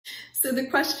So the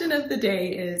question of the day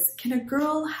is, can a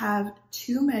girl have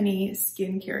too many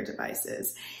skincare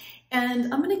devices?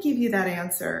 And I'm going to give you that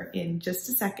answer in just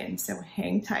a second, so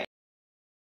hang tight.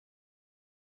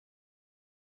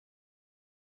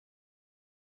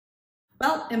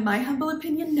 Well, in my humble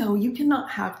opinion, no, you cannot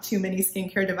have too many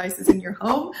skincare devices in your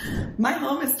home. My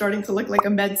home is starting to look like a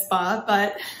med spa,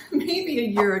 but maybe a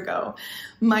year ago,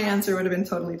 my answer would have been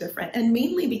totally different. And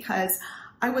mainly because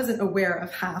I wasn't aware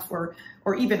of half or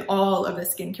even all of the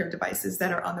skincare devices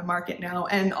that are on the market now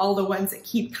and all the ones that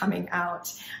keep coming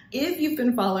out. If you've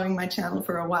been following my channel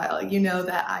for a while, you know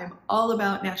that I'm all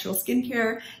about natural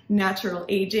skincare, natural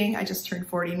aging. I just turned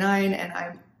 49 and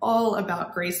I'm all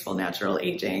about graceful natural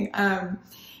aging.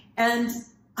 And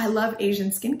I love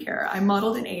Asian skincare. I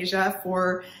modeled in Asia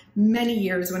for many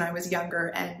years when I was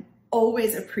younger and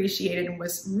always appreciated and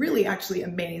was really actually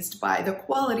amazed by the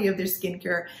quality of their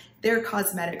skincare, their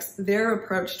cosmetics, their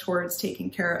approach towards taking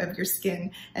care of your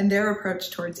skin, and their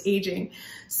approach towards aging.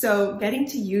 So getting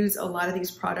to use a lot of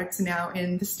these products now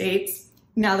in the States,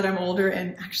 now that I'm older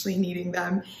and actually needing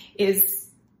them, is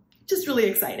just really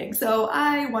exciting. So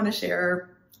I want to share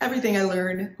everything I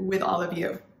learned with all of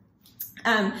you.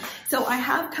 So I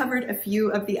have covered a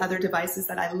few of the other devices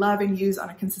that I love and use on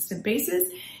a consistent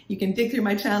basis. You can dig through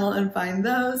my channel and find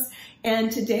those.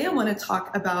 And today I want to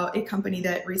talk about a company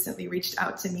that recently reached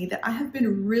out to me that I have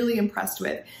been really impressed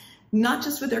with, not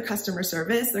just with their customer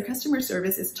service. Their customer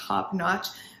service is top notch,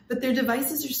 but their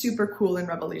devices are super cool and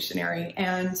revolutionary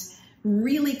and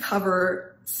really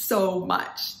cover so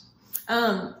much.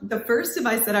 The first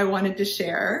device that I wanted to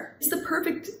share is the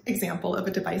perfect example of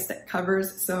a device that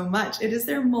covers so much. It is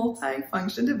their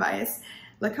multifunction device.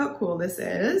 Look how cool this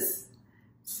is.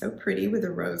 So pretty with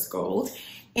the rose gold.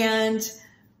 And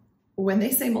when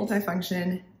they say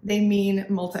multifunction, they mean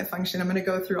multifunction. I'm going to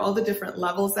go through all the different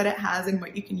levels that it has and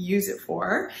what you can use it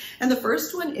for. And the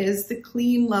first one is the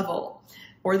clean level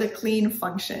or the clean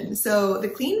function. So the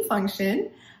clean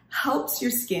function helps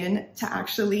your skin to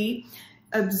actually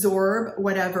absorb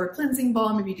whatever cleansing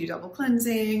balm, if you do double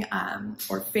cleansing,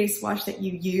 or face wash that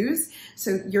you use.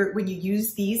 So when you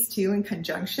use these two in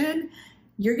conjunction,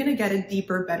 you're gonna get a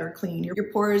deeper, better clean.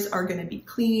 Your pores are gonna be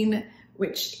clean,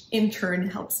 which in turn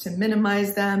helps to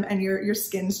minimize them, and your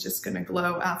skin's just gonna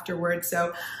glow afterwards.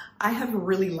 So I have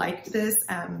really liked this.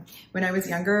 When I was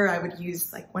younger, I would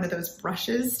use like one of those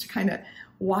brushes to kind of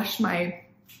wash my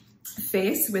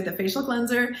face with a facial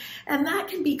cleanser, and that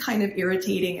can be kind of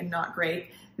irritating and not great.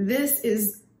 This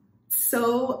is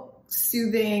so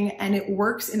soothing and it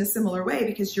works in a similar way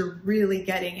because you're really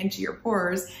getting into your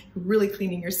pores, really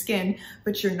cleaning your skin,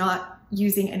 but you're not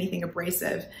using anything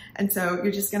abrasive. And so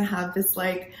you're just gonna have this,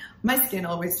 like, my skin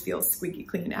always feels squeaky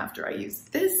clean after I use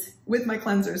this with my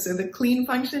cleanser. So the clean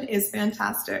function is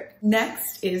fantastic.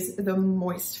 Next is the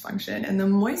moist function. And the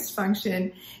moist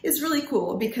function is really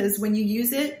cool because when you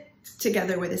use it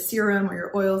together with a serum or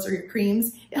your oils or your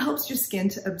creams, it helps your skin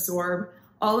to absorb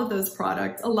all of those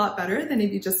products a lot better than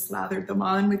if you just slathered them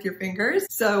on with your fingers.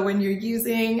 So when you're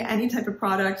using any type of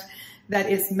product that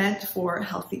is meant for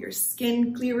healthier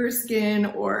skin, clearer skin,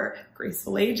 or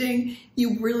graceful aging,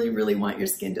 you really, really want your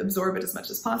skin to absorb it as much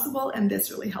as possible, and this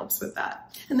really helps with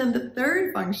that. And then the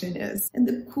third function is, and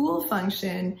the cool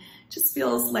function just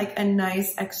feels like a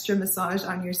nice extra massage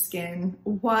on your skin,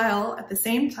 while at the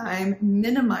same time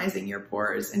minimizing your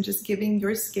pores and just giving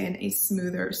your skin a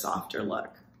smoother, softer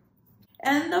look.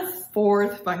 And the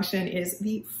fourth function is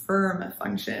the firm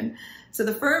function. So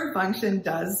the firm function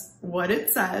does what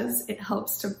it says. It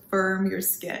helps to firm your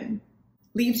skin,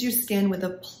 leaves your skin with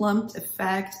a plumped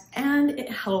effect, and it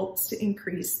helps to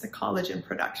increase the collagen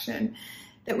production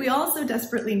that we also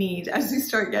desperately need as we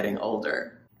start getting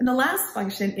older. And the last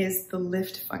function is the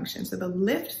lift function. So the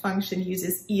lift function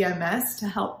uses EMS to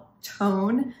help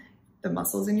tone the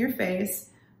muscles in your face,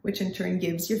 which in turn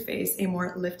gives your face a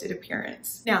more lifted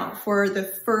appearance. Now, for the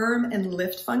firm and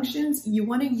lift functions, you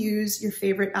want to use your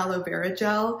favorite aloe vera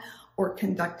gel or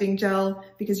conducting gel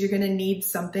because you're going to need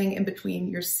something in between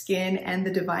your skin and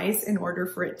the device in order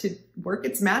for it to work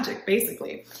its magic,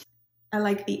 basically. I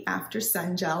like the After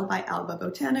Sun Gel by Alba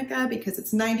Botanica because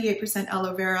it's 98%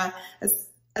 aloe vera,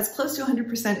 as close to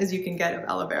 100% as you can get of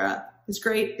aloe vera. It's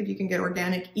great. If you can get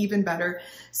organic, even better.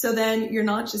 So then you're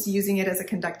not just using it as a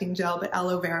conducting gel, but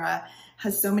aloe vera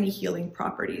has so many healing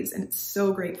properties and it's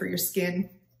so great for your skin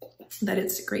that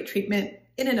it's a great treatment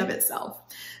in and of itself.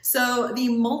 So the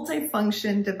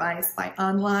multifunction device by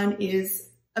ANLAN is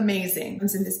amazing. It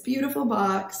comes in this beautiful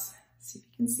box. See if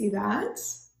you can see that.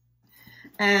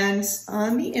 And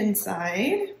on the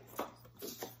inside,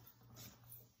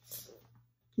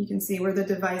 You can see where the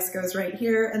device goes right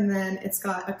here, and then it's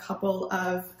got a couple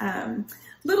of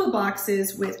little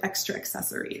boxes with extra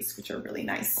accessories, which are really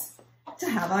nice to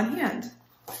have on hand.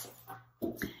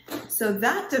 So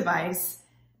that device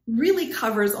really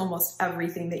covers almost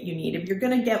everything that you need. If you're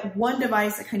gonna get one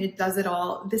device that kind of does it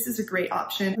all, this is a great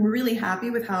option. I'm really happy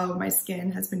with how my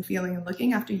skin has been feeling and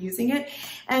looking after using it.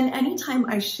 And anytime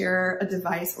I share a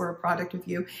device or a product with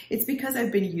you, it's because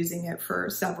I've been using it for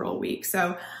several weeks.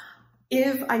 So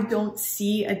if I don't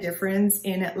see a difference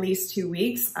in at least 2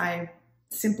 weeks, I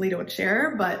simply don't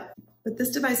share, but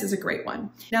this device is a great one.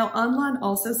 Now, ANLAN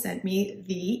also sent me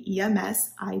the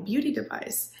EMS Eye Beauty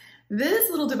device. This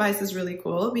little device is really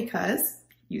cool because it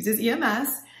uses EMS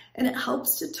and it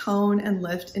helps to tone and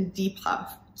lift and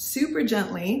depuff super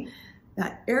gently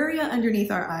that area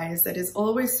underneath our eyes that is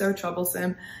always so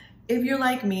troublesome. If you're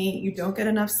like me, you don't get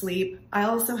enough sleep. I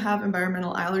also have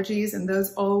environmental allergies, and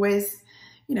those always,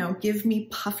 you know, give me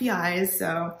puffy eyes.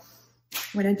 So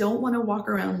when I don't want to walk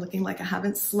around looking like I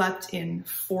haven't slept in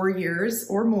 4 years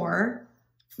or more,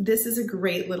 this is a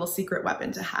great little secret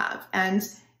weapon to have. And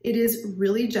it is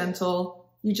really gentle.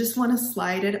 You just want to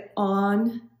slide it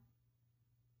on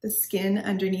the skin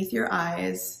underneath your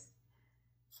eyes.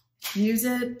 Use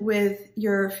it with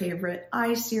your favorite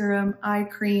eye serum, eye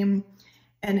cream,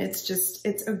 and it's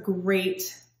a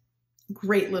great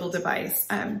little device.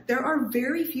 There are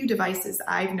very few devices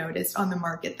I've noticed on the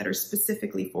market that are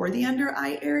specifically for the under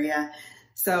eye area.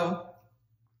 So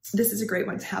this is a great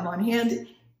one to have on hand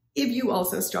if you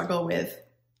also struggle with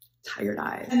tired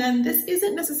eyes. And then this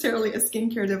isn't necessarily a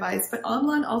skincare device, but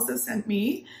ANLAN also sent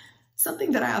me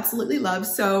something that I absolutely love.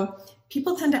 So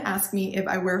people tend to ask me if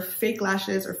I wear fake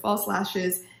lashes or false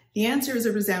lashes. The answer is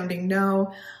a resounding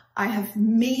no. I have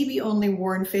maybe only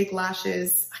worn fake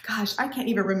lashes. Gosh, I can't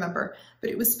even remember,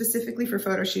 but it was specifically for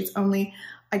photo shoots only.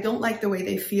 I don't like the way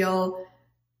they feel.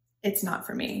 It's not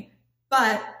for me.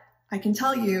 But I can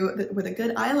tell you that with a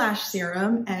good eyelash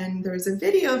serum, and there's a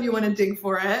video if you want to dig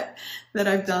for it, that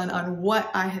I've done on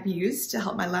what I have used to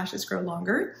help my lashes grow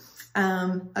longer,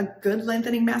 a good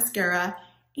lengthening mascara,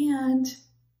 and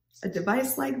a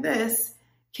device like this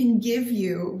can give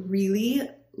you really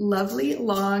lovely,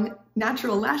 long,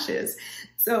 natural lashes.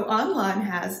 So ANLAN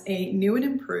has a new and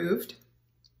improved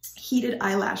heated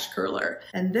eyelash curler.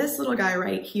 And this little guy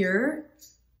right here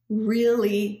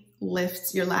really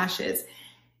lifts your lashes.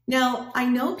 Now, I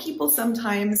know people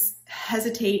sometimes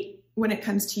hesitate when it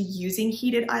comes to using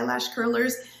heated eyelash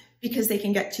curlers because they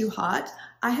can get too hot.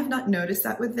 I have not noticed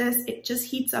that with this. It just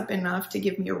heats up enough to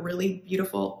give me a really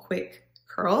beautiful, quick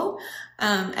curl.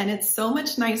 And it's so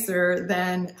much nicer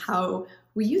than how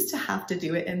we used to have to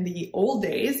do it in the old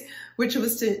days, which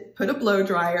was to put a blow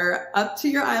dryer up to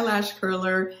your eyelash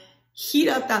curler, heat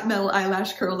up that metal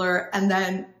eyelash curler, and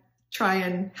then try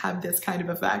and have this kind of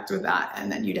effect with that.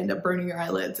 And then you'd end up burning your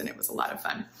eyelids, and it was a lot of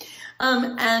fun.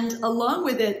 And along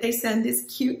with it, they send this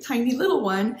cute, tiny little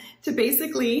one to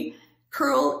basically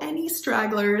curl any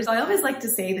stragglers. I always like to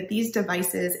say that these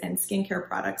devices and skincare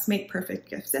products make perfect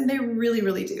gifts, and they really,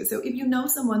 really do. So if you know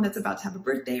someone that's about to have a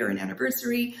birthday or an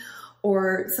anniversary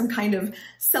or some kind of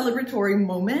celebratory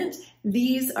moment,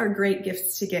 these are great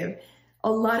gifts to give. A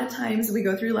lot of times we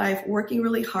go through life working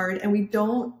really hard and we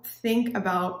don't think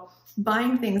about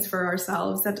buying things for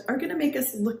ourselves that are gonna make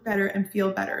us look better and feel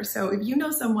better. So if you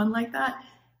know someone like that,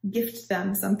 gift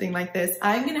them something like this.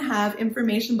 I'm gonna have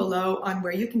information below on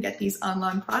where you can get these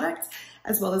ANLAN products,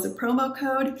 as well as a promo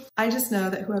code. I just know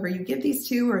that whoever you give these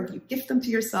to, or if you gift them to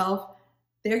yourself,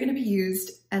 they're gonna be used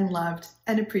and loved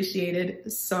and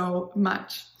appreciated so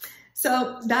much.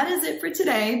 So that is it for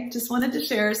today. Just wanted to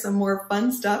share some more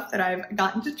fun stuff that I've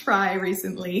gotten to try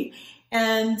recently.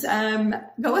 And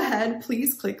go ahead,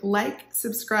 please click like,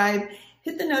 subscribe,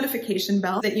 hit the notification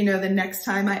bell that you know the next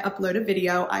time I upload a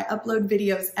video. I upload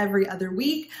videos every other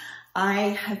week.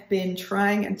 I have been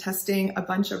trying and testing a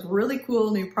bunch of really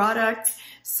cool new products,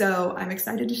 so I'm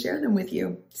excited to share them with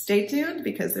you. Stay tuned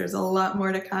because there's a lot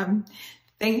more to come.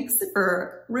 Thanks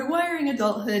for rewiring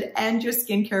adulthood and your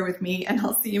skincare with me, and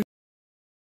I'll see you